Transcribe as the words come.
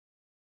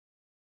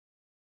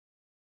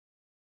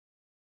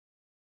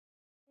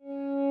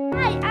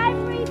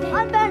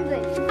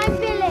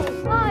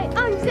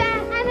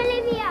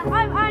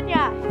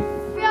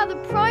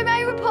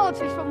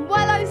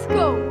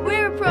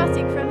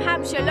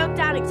Hampshire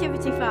Longdown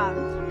Actiivty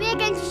Farm. We are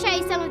going to show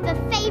you some of the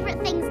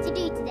favourite things to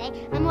do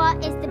today and what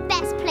is the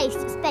best place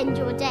to spend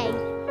your day.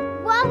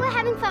 While we're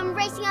having fun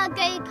racing our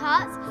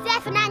go-karts,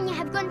 Zeph and Anya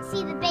have gone to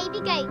see the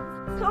baby goats.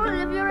 Come on,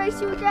 Olivia, race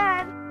you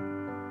again.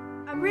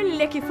 I'm really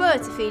looking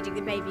forward to feeding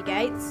the baby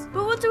goats.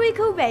 But what do we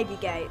call baby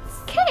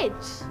goats?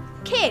 Kids.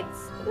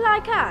 Kids,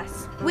 like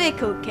us. We're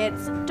called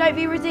kids. Don't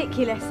be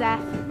ridiculous,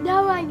 Zeph.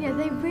 No, Anya,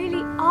 they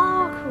really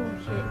are cool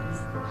kids.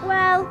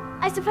 Well,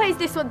 I suppose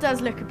this one does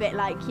look a bit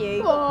like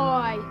you.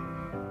 Boy.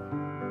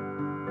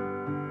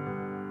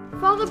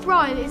 Father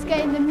Brian is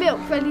getting the milk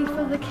ready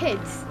for the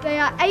kids. They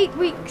are 8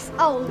 weeks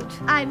old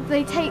and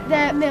they take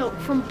their milk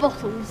from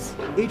bottles.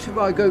 Each of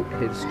our goat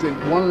kids drink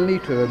 1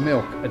 litre of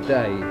milk a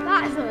day.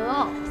 That is a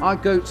lot. Our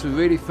goats are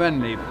really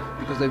friendly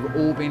because they've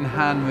all been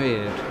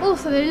hand-reared.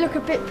 Also, they look a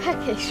bit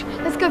peckish.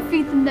 Let's go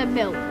feed them their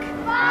milk.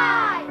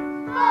 5,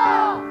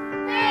 4,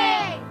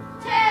 3,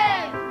 2,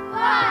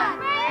 1.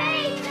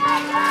 Race the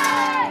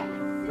goats!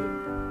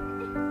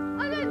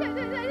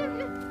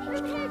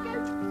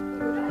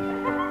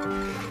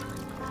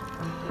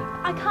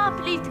 I can't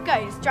believe the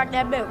goats drank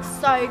their milk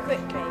so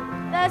quickly.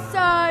 They're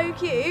so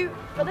cute.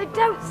 But they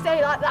don't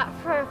stay like that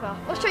forever.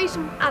 I'll show you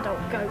some adult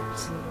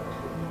goats.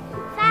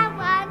 Found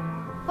one.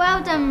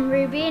 Well done,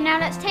 Ruby. Now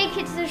let's take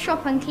it to the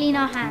shop and clean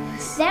our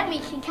hands. Then we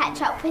can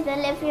catch up with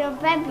Olivia and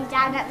Bambi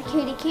down at the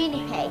Cooney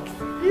Pigs.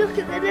 Look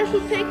at the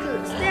little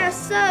piglets. They're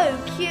so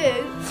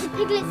cute. The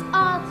piglets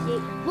are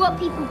cute. What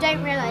people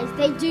don't realise,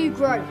 they do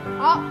grow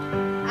up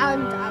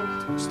and out.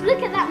 Just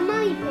look at that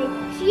mummy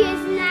pig. She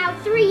is now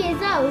 3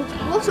 years old.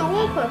 What a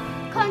whopper.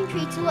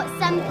 Contrary to what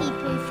some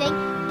people think,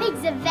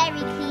 pigs are very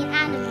clean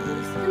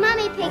animals. The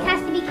mummy pig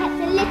has to be kept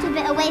a little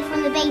bit away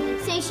from the baby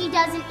so she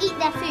doesn't eat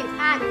their food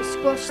and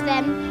squash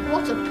them.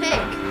 What a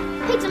pig.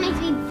 Pigs are made to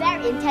be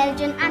very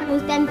intelligent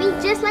animals, then be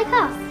just like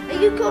us.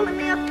 Are you calling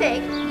me a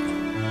pig?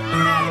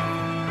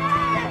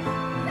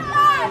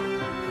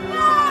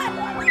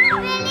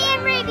 Lily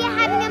and Ruby are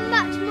having a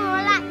much more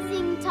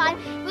relaxing time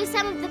with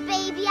some of the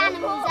baby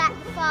animals at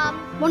the farm.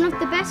 One of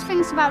the best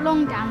things about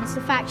Longdown is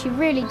the fact you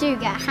really do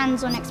get a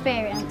hands-on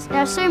experience. There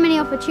are so many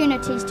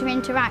opportunities to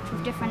interact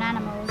with different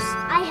animals.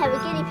 I have a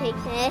guinea pig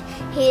here.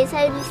 He is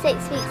only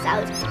 6 weeks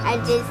old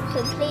and is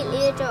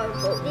completely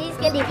adorable. These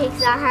guinea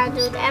pigs are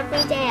handled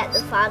every day at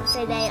the farm,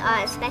 so they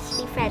are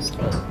especially friendly.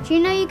 Do you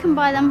know you can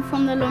buy them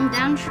from the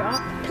Longdown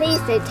shop? Please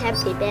don't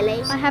tempt me,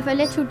 Billy. I have a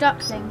little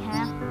duckling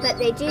here. But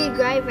they do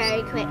grow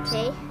very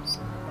quickly.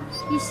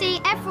 You see,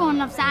 everyone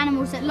loves the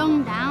animals at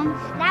Longdown.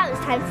 Now it's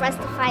time for us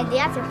to find the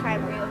other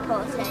primary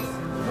reporters.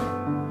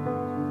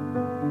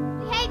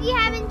 We hope you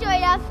have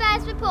enjoyed our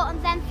first report on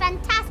them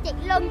fantastic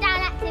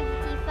Longdown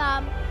Actiivty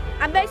Farm.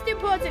 And most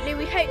importantly,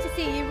 we hope to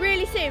see you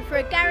really soon for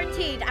a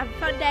guaranteed and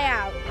fun day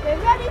out. We're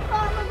ready,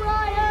 Farmer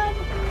Brian!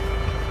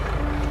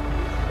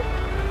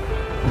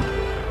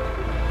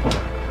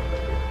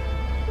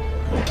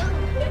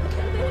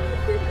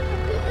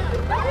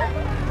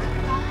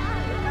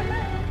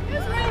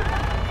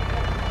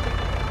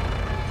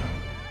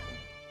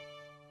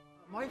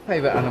 My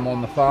favourite animal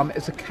on the farm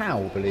is a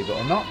cow, believe it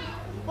or not.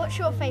 What's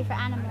your favourite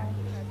animal?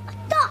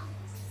 Ducks!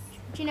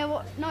 Do you know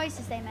what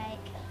noises they make?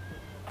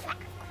 Quack,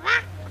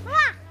 quack,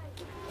 quack.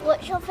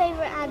 What's your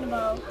favourite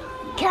animal?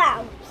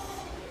 Cows.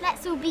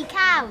 Let's all be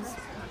cows.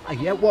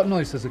 Yeah, what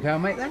noise does a cow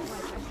make then?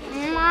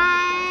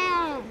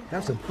 Meow.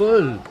 That's a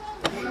bull.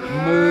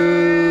 Moo.